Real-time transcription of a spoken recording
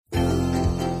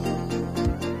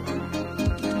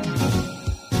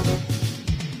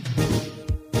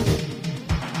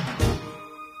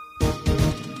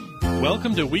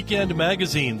Welcome to Weekend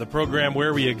Magazine, the program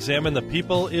where we examine the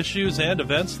people, issues, and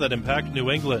events that impact New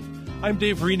England. I'm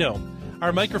Dave Reno.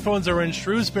 Our microphones are in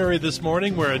Shrewsbury this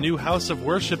morning, where a new house of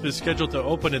worship is scheduled to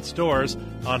open its doors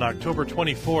on October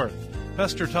 24th.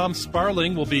 Pastor Tom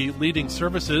Sparling will be leading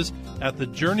services at the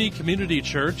Journey Community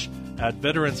Church at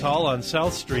Veterans Hall on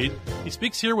South Street. He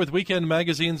speaks here with Weekend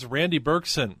Magazine's Randy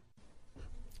Berkson.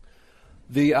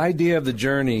 The idea of the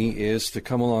Journey is to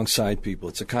come alongside people.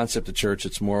 It's a concept of church.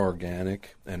 It's more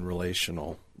organic and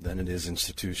relational than it is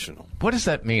institutional. What does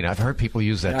that mean? I've heard people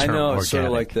use that term, I know, organic. It's sort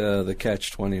of like the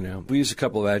catch-20 now. We use a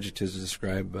couple of adjectives to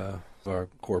describe our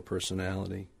core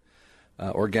personality.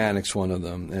 Organic's one of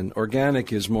them. And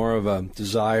organic is more of a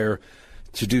desire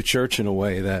to do church in a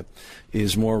way that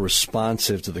is more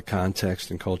responsive to the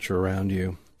context and culture around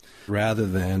you, rather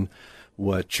than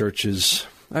what churches...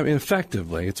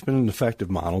 effectively, it's been an effective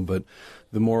model, but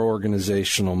the more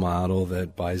organizational model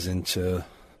that buys into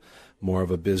more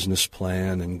of a business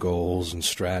plan and goals and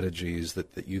strategies that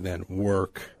you then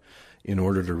work in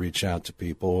order to reach out to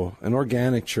people. An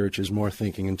organic church is more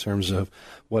thinking in terms of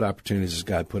what opportunities has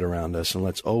God put around us, and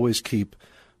let's always keep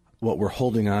what we're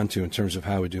holding on to in terms of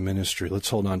how we do ministry. Let's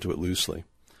hold on to it loosely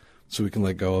so we can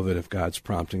let go of it if God's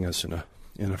prompting us in a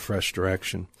fresh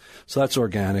direction. So that's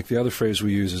organic. The other phrase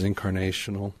we use is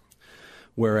incarnational,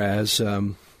 whereas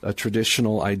a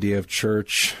traditional idea of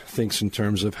church thinks in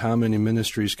terms of how many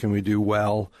ministries can we do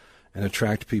well and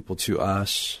attract people to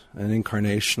us. An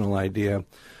incarnational idea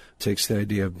takes the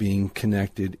idea of being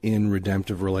connected in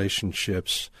redemptive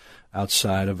relationships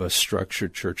outside of a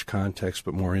structured church context,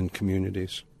 but more in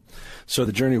communities. So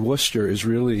the Journey of Worcester is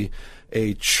really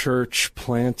a church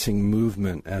planting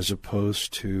movement as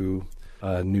opposed to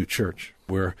a new church.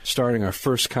 We're starting our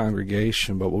first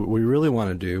congregation, but what we really want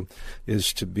to do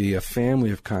is to be a family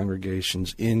of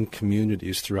congregations in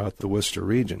communities throughout the Worcester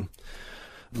region.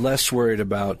 Less worried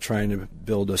about trying to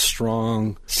build a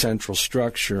strong central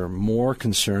structure, more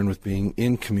concerned with being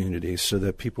in communities so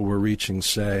that people we're reaching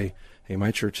say, hey,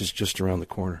 my church is just around the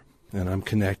corner, and I'm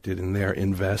connected, and they're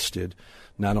invested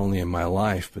not only in my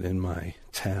life, but in my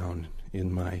town,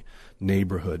 in my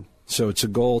neighborhood. So it's a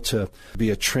goal to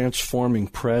be a transforming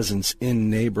presence in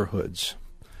neighborhoods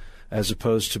as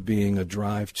opposed to being a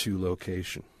drive-to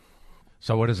location.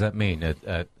 So what does that mean?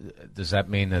 Does that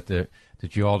mean that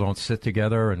you all don't sit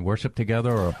together and worship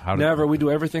together? Or how? Never. We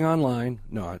do everything online.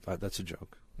 No, that's a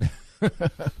joke.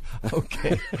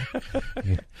 Okay.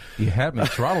 You had me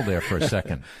throttled there for a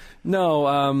second. No,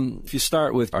 if you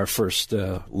start with our first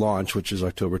launch, which is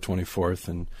October 24th,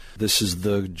 and this is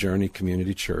the Journey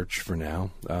Community Church for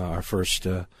now, our first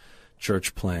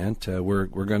church plant. We're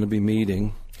going to be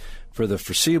meeting for the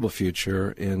foreseeable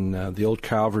future in the old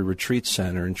Calvary Retreat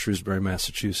Center in Shrewsbury,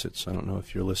 Massachusetts. I don't know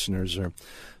if your listeners are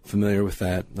familiar with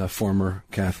that former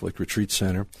Catholic retreat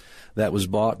center. That was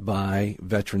bought by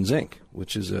Veterans, Inc.,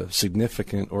 which is a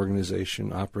significant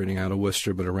organization operating out of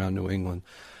Worcester but around New England,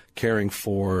 caring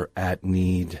for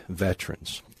at-need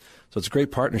veterans. So it's a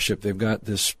great partnership. They've got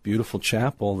this beautiful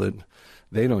chapel that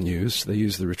they don't use. They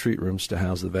use the retreat rooms to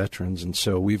house the veterans. And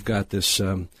so we've got this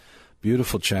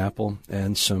beautiful chapel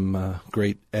and some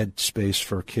great ed space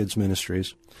for kids'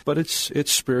 ministries. But it's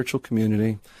spiritual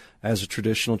community as a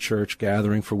traditional church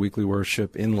gathering for weekly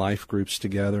worship in life groups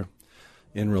together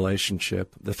in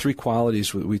relationship. The three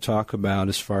qualities we talk about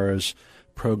as far as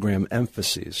program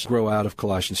emphases grow out of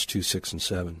Colossians 2, 6, and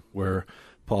 7, where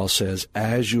Paul says,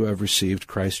 as you have received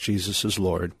Christ Jesus as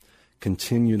Lord,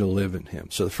 continue to live in him.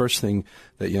 So the first thing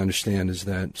that you understand is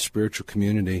that spiritual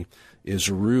community is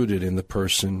rooted in the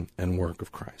person and work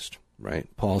of Christ, right?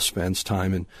 Paul spends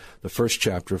time in the first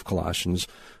chapter of Colossians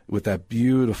with that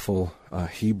beautiful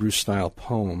Hebrew-style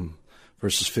poem,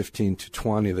 verses 15 to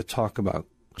 20, that talk about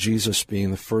Jesus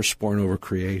being the firstborn over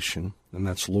creation, and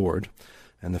that's Lord,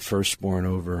 and the firstborn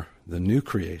over the new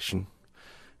creation,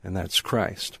 and that's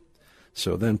Christ.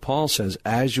 So then Paul says,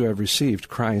 as you have received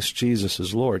Christ Jesus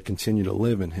as Lord, continue to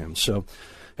live in him. So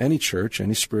any church,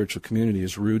 any spiritual community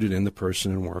is rooted in the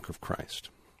person and work of Christ.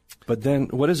 But then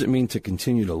what does it mean to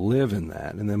continue to live in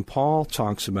that? And then Paul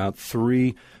talks about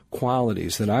three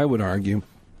qualities that I would argue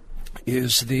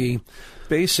is the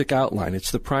basic outline.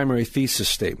 It's the primary thesis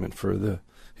statement for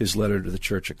his letter to the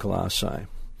church at Colossae.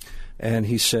 And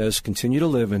he says, continue to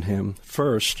live in him.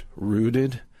 First,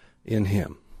 rooted in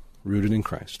him, rooted in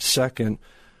Christ. Second,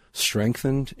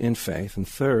 strengthened in faith. And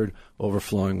third,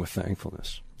 overflowing with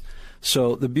thankfulness.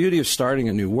 So the beauty of starting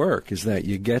a new work is that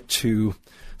you get to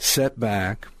set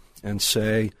back and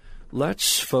say,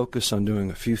 let's focus on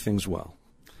doing a few things well,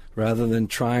 rather than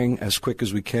trying as quick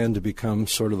as we can to become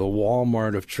sort of the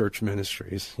Walmart of church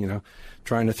ministries,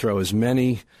 trying to throw as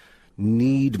many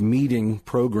need-meeting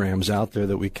programs out there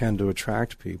that we can to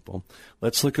attract people.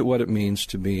 Let's look at what it means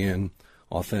to be in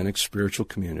authentic spiritual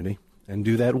community and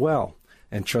do that well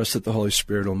and trust that the Holy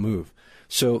Spirit will move.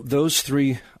 So those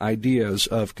three ideas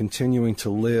of continuing to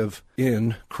live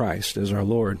in Christ as our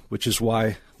Lord, which is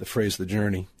why the phrase "the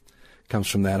journey" comes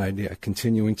from that idea,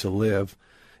 continuing to live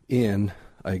in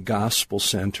a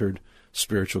gospel-centered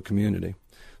spiritual community.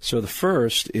 So the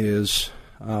first is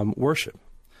worship,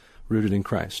 rooted in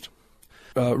Christ.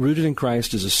 Rooted in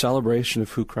Christ is a celebration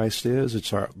of who Christ is.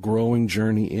 It's our growing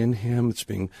journey in Him. It's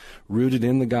being rooted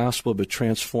in the gospel but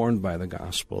transformed by the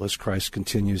gospel as Christ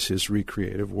continues His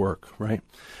recreative work, right?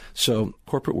 So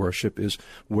corporate worship is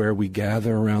where we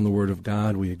gather around the Word of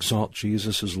God. We exalt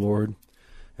Jesus as Lord.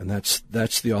 And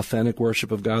that's the authentic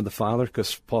worship of God the Father,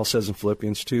 because Paul says in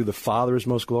Philippians 2, the Father is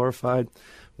most glorified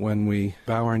when we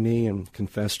bow our knee and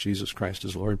confess Jesus Christ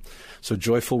as Lord. So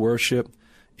joyful worship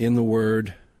in the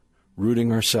Word,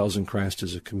 rooting ourselves in Christ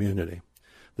as a community.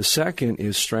 The second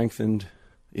is strengthened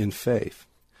in faith.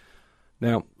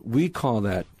 Now, we call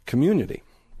that community.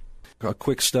 A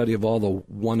quick study of all the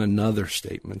one another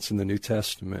statements in the New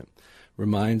Testament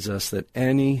reminds us that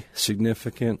any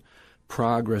significant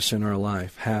progress in our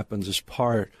life happens as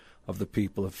part of the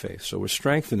people of faith. So we're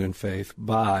strengthened in faith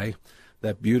by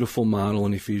that beautiful model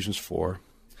in Ephesians 4,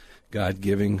 God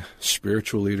giving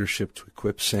spiritual leadership to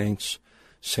equip saints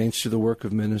to the work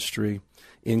of ministry.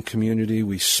 In community,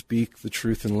 we speak the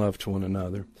truth in love to one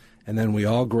another. And then we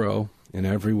all grow in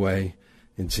every way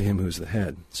into Him who's the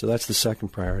head. So that's the second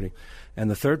priority.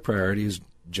 And the third priority is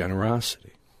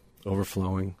generosity,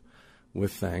 overflowing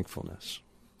with thankfulness.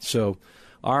 So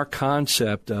our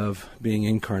concept of being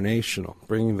incarnational,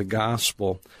 bringing the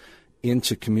gospel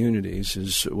into communities,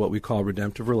 is what we call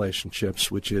redemptive relationships,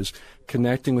 which is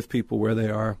connecting with people where they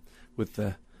are with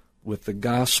the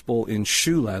gospel in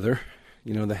shoe leather,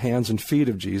 the hands and feet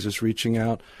of Jesus, reaching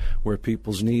out where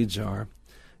people's needs are,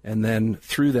 and then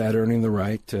through that earning the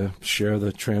right to share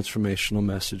the transformational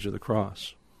message of the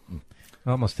cross. It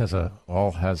almost has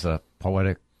a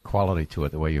poetic quality to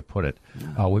it, the way you put it.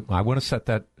 I want to set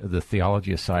the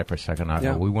theology aside for a second.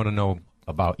 We want to know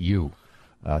about you.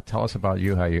 Tell us about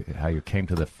you, how you came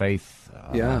to the faith.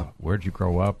 Where'd you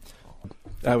grow up?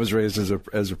 I was raised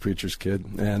as a preacher's kid,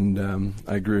 and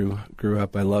I grew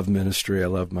up. I love ministry. I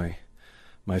love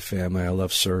my family. I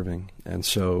love serving, and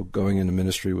so going into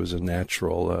ministry was a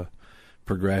natural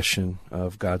progression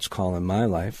of God's call in my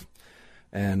life.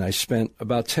 And I spent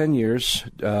about 10 years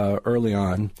early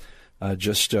on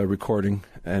just recording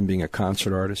and being a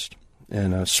concert artist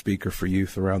and a speaker for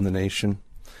youth around the nation.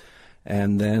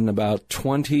 And then about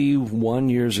 21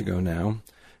 years ago now,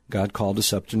 God called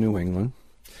us up to New England.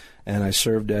 And I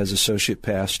served as associate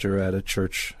pastor at a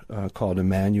church called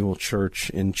Emmanuel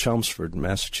Church in Chelmsford,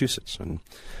 Massachusetts. And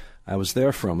I was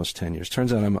there for almost 10 years.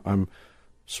 Turns out I'm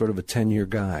sort of a 10-year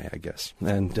guy, I guess.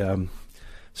 And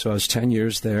so I was 10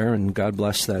 years there, and God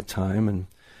blessed that time. And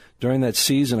during that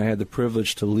season, I had the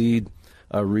privilege to lead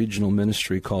a regional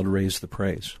ministry called Raise the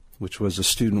Praise, which was a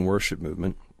student worship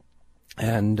movement.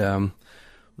 And it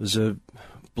was a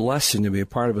blessing to be a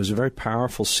part of. It was a very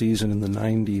powerful season in the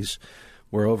 90s,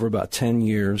 where over about 10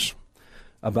 years,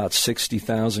 about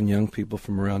 60,000 young people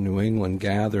from around New England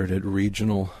gathered at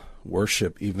regional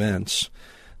worship events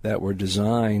that were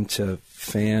designed to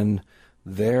fan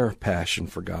their passion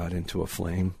for God into a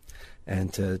flame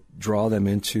and to draw them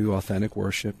into authentic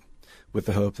worship with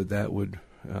the hope that that would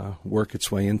work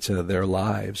its way into their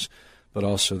lives, but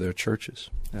also their churches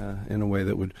in a way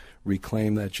that would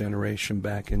reclaim that generation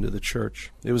back into the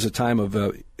church. It was a time of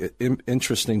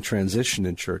interesting transition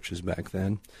in churches back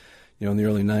then. In the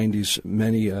early 90s,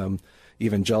 many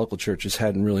evangelical churches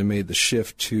hadn't really made the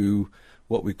shift to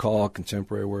what we call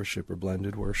contemporary worship or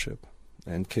blended worship.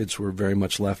 And kids were very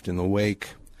much left in the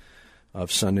wake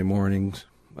of Sunday morning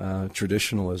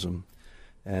traditionalism.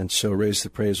 And so Raise the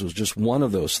Praise was just one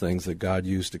of those things that God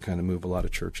used to kind of move a lot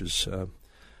of churches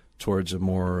towards a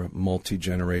more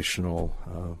multi-generational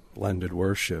blended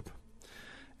worship.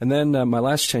 And then my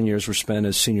last 10 years were spent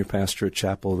as senior pastor at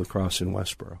Chapel of the Cross in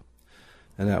Westboro.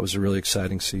 And that was a really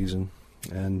exciting season.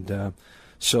 And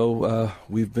so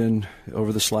we've been,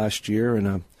 over this last year, in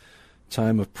a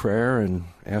time of prayer and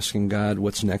asking God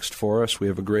what's next for us. We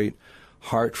have a great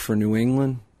heart for New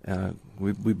England.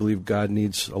 We believe God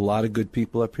needs a lot of good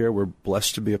people up here. We're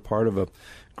blessed to be a part of a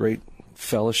great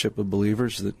fellowship of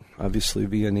believers that obviously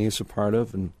VNE is a part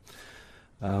of, and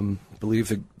believe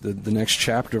that the next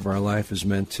chapter of our life is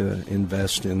meant to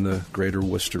invest in the greater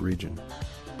Worcester region.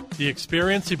 The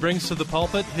experience he brings to the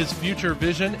pulpit, his future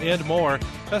vision, and more.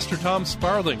 Pastor Tom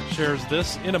Sparling shares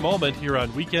this in a moment here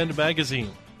on Weekend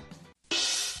Magazine.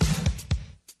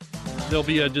 There'll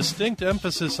be a distinct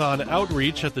emphasis on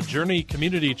outreach at the Journey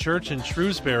Community Church in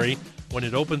Shrewsbury when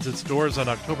it opens its doors on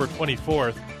October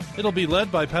 24th. It'll be led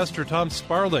by Pastor Tom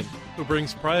Sparling, who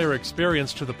brings prior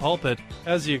experience to the pulpit,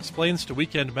 as he explains to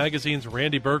Weekend Magazine's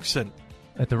Randy Berkson.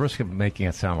 At the risk of making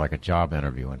it sound like a job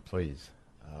interview, and please,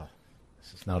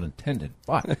 this is not intended,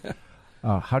 but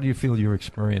how do you feel your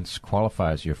experience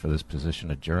qualifies you for this position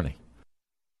at Journey?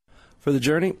 For the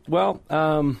Journey? Well,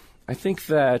 I think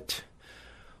that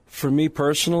for me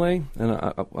personally, and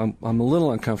I'm a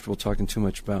little uncomfortable talking too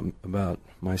much about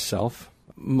myself,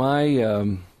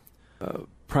 my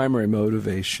primary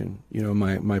motivation,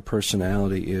 my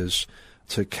personality is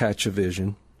to catch a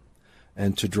vision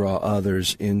and to draw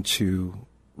others into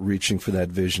reaching for that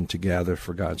vision together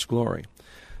for God's glory.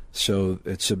 So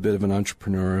it's a bit of an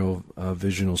entrepreneurial,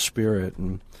 visional spirit.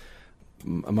 And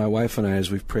my wife and I,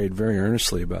 as we've prayed very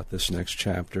earnestly about this next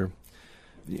chapter,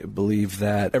 believe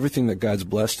that everything that God's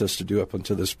blessed us to do up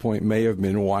until this point may have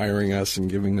been wiring us and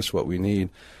giving us what we need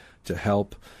to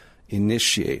help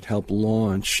initiate, help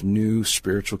launch new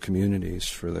spiritual communities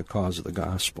for the cause of the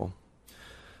gospel.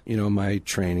 My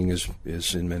training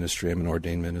is in ministry. I'm an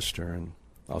ordained minister and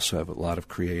also have a lot of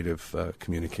creative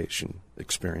communication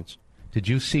experience. Did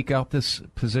you seek out this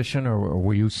position, or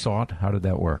were you sought? How did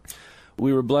that work?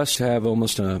 We were blessed to have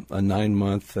almost a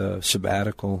 9-month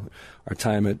sabbatical. Our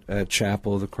time at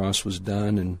Chapel of the Cross was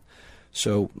done, and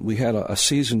so we had a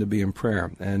season to be in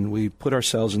prayer, and we put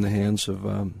ourselves in the hands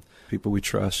of people we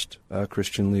trust,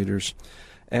 Christian leaders.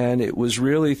 And it was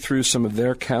really through some of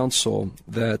their counsel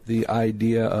that the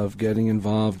idea of getting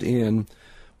involved in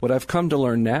what I've come to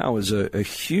learn now is a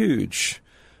huge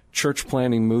church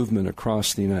planting movement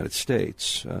across the United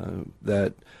States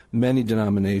that many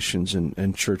denominations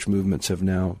and church movements have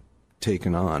now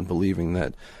taken on, believing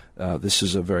that this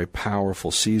is a very powerful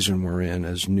season we're in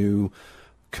as new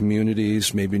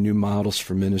communities, maybe new models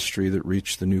for ministry that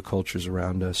reach the new cultures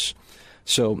around us.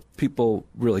 So people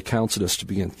really counseled us to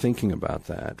begin thinking about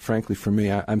that. Frankly, for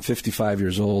me, I'm 55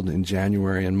 years old in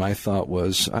January, and my thought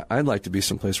was I'd like to be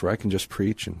someplace where I can just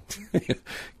preach and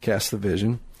cast the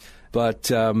vision.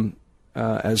 But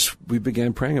as we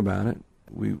began praying about it,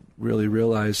 we really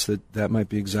realized that might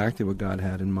be exactly what God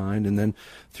had in mind. And then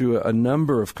through a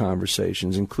number of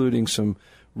conversations, including some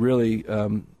really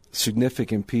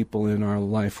significant people in our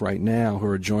life right now who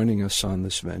are joining us on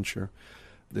this venture,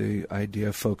 the idea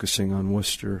of focusing on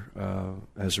Worcester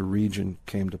as a region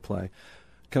came to play.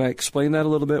 Can I explain that a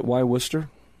little bit? Why Worcester?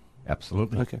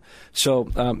 Absolutely. Okay. So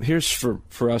here's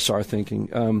for us our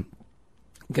thinking.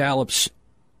 Gallup's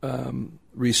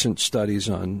recent studies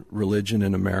on religion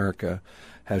in America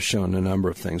have shown a number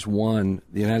of things. One,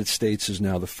 the United States is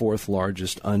now the 4th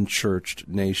largest unchurched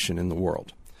nation in the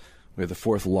world. We have the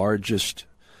 4th largest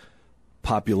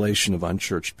population of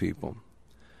unchurched people.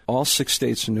 All 6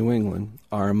 states in New England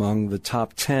are among the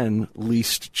top 10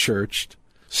 least churched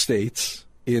states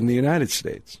in the United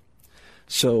States.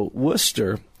 So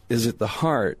Worcester is at the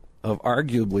heart of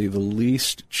arguably the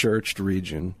least churched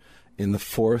region in the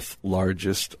 4th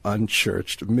largest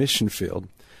unchurched mission field.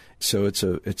 So it's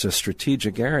a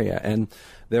strategic area. And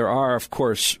there are, of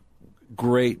course,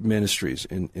 great ministries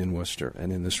in Worcester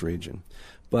and in this region.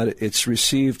 But it's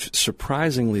received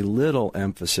surprisingly little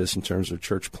emphasis in terms of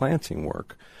church planting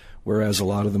work, whereas a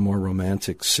lot of the more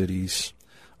romantic cities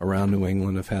around New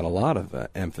England have had a lot of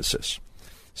emphasis.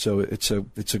 So it's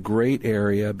a great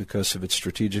area because of its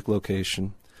strategic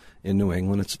location in New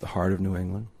England. It's at the heart of New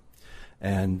England.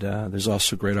 And there's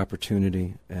also great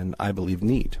opportunity and, I believe,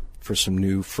 need for some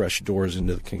new, fresh doors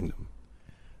into the kingdom.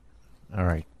 All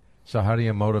right. So how do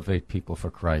you motivate people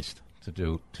for Christ to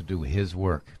do His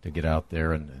work, to get out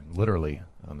there and literally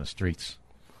on the streets?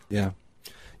 Yeah.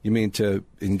 You mean to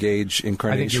engage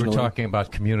incarnationally? I think you were talking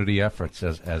about community efforts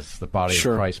as the body of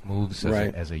Christ moves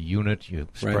as a unit. You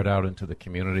spread out into the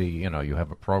community. You have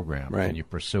a program and you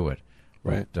pursue it.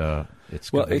 Right. But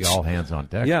it's going to be all hands on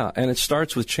deck. Yeah, and it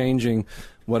starts with changing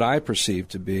what I perceive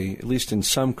to be, at least in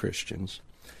some Christians,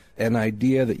 an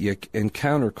idea that you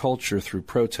encounter culture through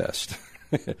protest.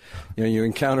 You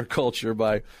encounter culture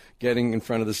by getting in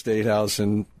front of the State House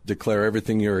and declare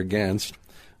everything you're against.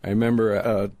 I remember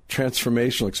a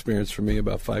transformational experience for me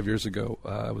about 5 years ago.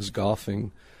 I was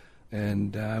golfing,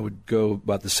 and I would go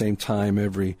about the same time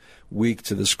every week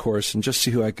to this course and just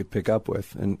see who I could pick up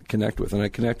with and connect with. And I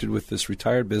connected with this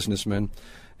retired businessman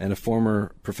and a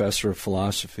former professor of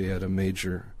philosophy at a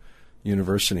major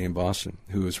university in Boston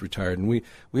who was retired. And we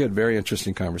had very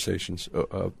interesting conversations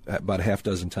about a half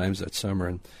dozen times that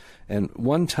summer. And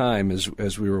one time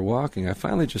as we were walking, I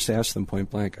finally just asked them point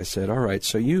blank. I said, all right,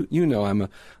 so you know I'm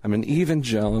an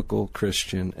evangelical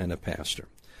Christian and a pastor.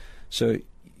 So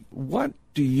what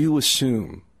do you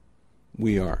assume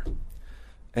we are?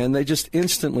 And they just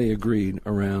instantly agreed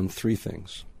around three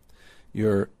things.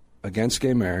 You're against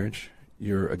gay marriage,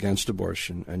 you're against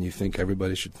abortion, and you think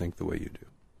everybody should think the way you do.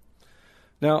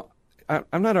 Now,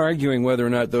 I'm not arguing whether or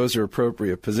not those are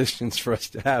appropriate positions for us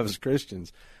to have as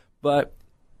Christians, but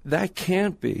that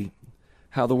can't be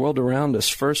how the world around us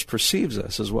first perceives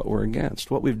us as what we're against.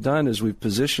 What we've done is we've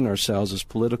positioned ourselves as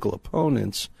political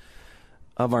opponents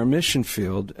of our mission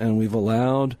field, and we've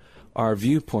allowed our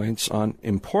viewpoints on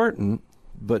important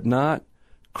but not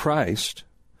Christ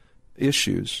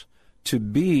issues to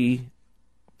be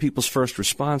people's first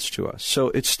response to us. So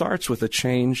it starts with a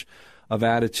change of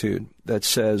attitude that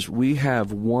says we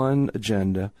have one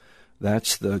agenda,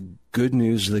 that's the good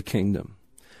news of the kingdom.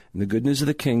 And the good news of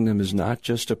the kingdom is not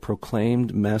just a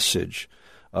proclaimed message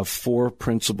of 4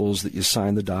 principles that you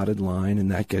sign the dotted line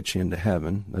and that gets you into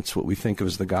heaven. That's what we think of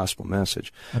as the gospel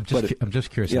message. I'm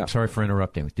just curious. Yeah. I'm sorry for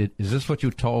interrupting. Is this what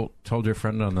you told your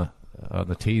friend on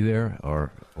the tee there,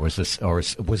 or was this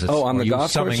on the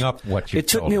golf summing course? Up what you It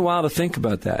took me a while to think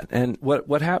about that. And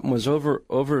what happened was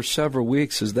over several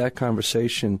weeks as that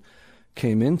conversation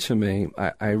came into me,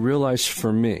 I realized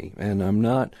for me, and I'm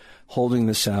not holding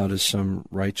this out as some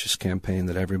righteous campaign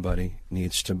that everybody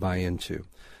needs to buy into,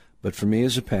 but for me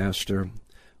as a pastor,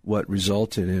 what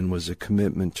resulted in was a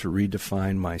commitment to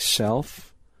redefine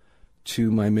myself to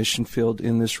my mission field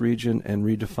in this region and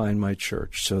redefine my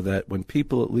church so that when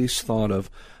people at least thought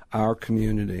of our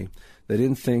community, they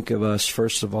didn't think of us,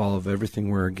 first of all, of everything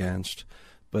we're against,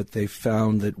 but they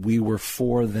found that we were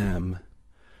for them.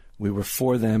 We were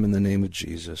for them in the name of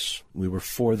Jesus. We were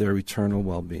for their eternal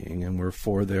well-being, and we're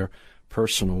for their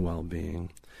personal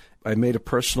well-being. I made a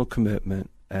personal commitment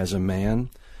as a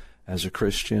man, as a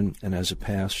Christian, and as a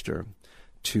pastor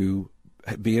to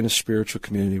be in a spiritual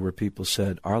community where people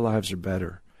said, our lives are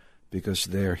better because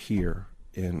they're here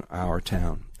in our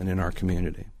town and in our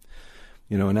community.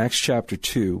 You know, in Acts chapter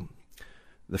 2,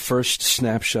 the first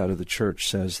snapshot of the church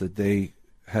says that they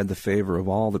had the favor of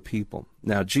all the people.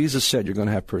 Now, Jesus said you're going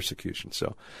to have persecution,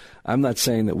 so I'm not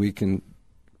saying that we can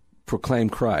proclaim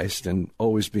Christ and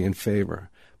always be in favor,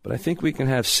 but I think we can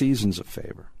have seasons of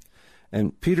favor.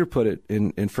 And Peter put it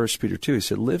in 1 Peter 2, he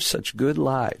said, live such good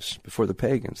lives before the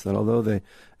pagans that although they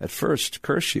at first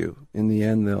curse you, in the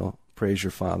end they'll praise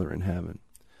your Father in heaven.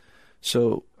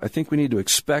 So I think we need to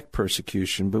expect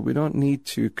persecution, but we don't need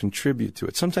to contribute to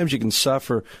it. Sometimes you can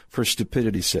suffer for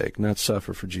stupidity's sake, not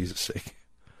suffer for Jesus' sake.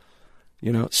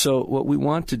 You know, so what we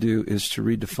want to do is to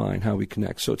redefine how we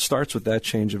connect. So it starts with that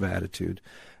change of attitude,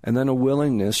 and then a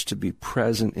willingness to be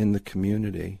present in the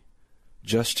community,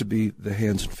 just to be the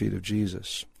hands and feet of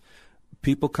Jesus.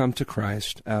 People come to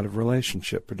Christ out of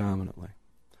relationship predominantly,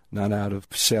 not out of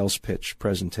sales pitch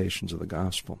presentations of the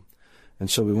gospel. And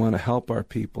so we want to help our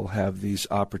people have these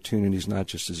opportunities, not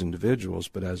just as individuals,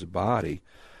 but as a body,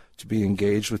 to be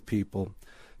engaged with people,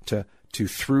 to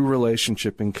through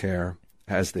relationship and care,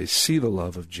 as they see the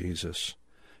love of Jesus,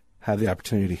 have the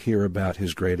opportunity to hear about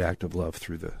his great act of love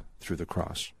through the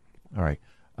cross. All right.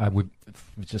 I would,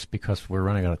 just because we're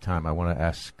running out of time, I want to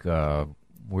ask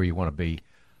where you want to be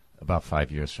about 5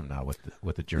 years from now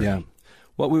with the journey. Yeah.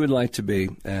 What we would like to be,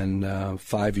 and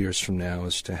 5 years from now,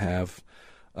 is to have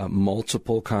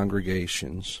multiple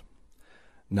congregations,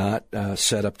 not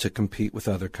set up to compete with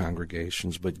other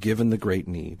congregations, but given the great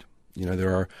need. You know,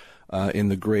 there are, in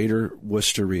the greater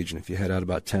Worcester region, if you head out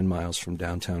about 10 miles from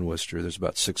downtown Worcester, there's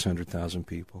about 600,000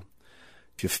 people.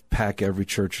 If you pack every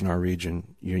church in our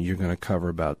region, you're going to cover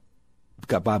about,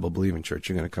 got Bible-believing church,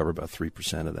 you're going to cover about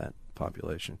 3% of that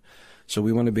population. So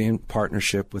we want to be in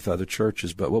partnership with other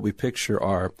churches, but what we picture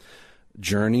are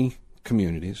journey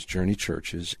communities, journey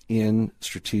churches in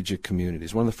strategic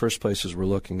communities. One of the first places we're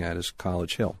looking at is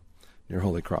College Hill, near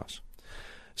Holy Cross,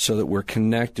 so that we're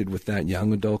connected with that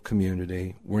young adult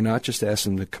community. We're not just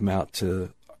asking them to come out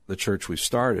to the church we've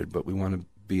started, but we want to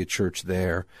be a church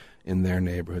there in their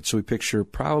neighborhood. So we picture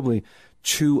probably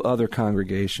 2 other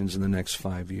congregations in the next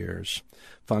 5 years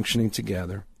functioning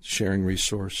together, sharing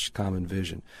resource, common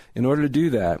vision. In order to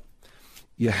do that,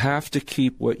 you have to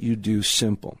keep what you do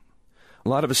simple. A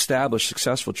lot of established,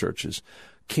 successful churches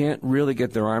can't really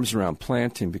get their arms around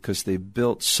planting because they've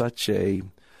built such a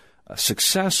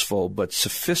successful but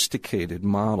sophisticated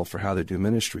model for how they do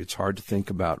ministry. It's hard to think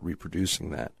about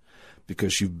reproducing that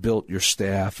because you've built your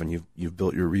staff and you've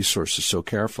built your resources so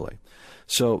carefully.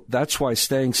 So that's why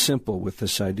staying simple with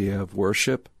this idea of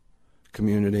worship,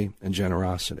 community, and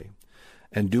generosity,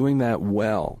 and doing that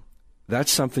well,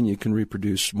 that's something you can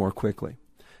reproduce more quickly.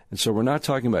 And so we're not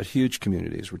talking about huge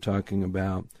communities. We're talking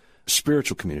about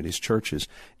spiritual communities, churches,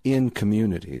 in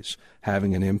communities,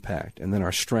 having an impact. And then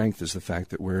our strength is the fact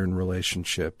that we're in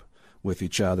relationship with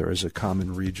each other as a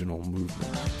common regional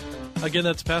movement. Again,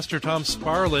 that's Pastor Tom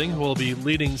Sparling, who will be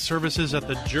leading services at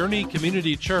the Journey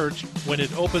Community Church when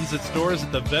it opens its doors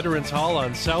at the Veterans Hall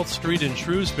on South Street in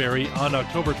Shrewsbury on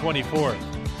October 24th.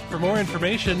 For more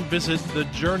information, visit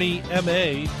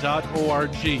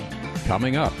thejourneyma.org.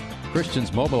 Coming up,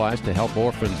 Christians mobilized to help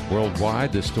orphans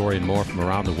worldwide. This story and more from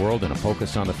around the world and a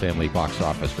focus on the family box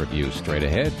office review straight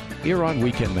ahead here on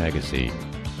Weekend Magazine.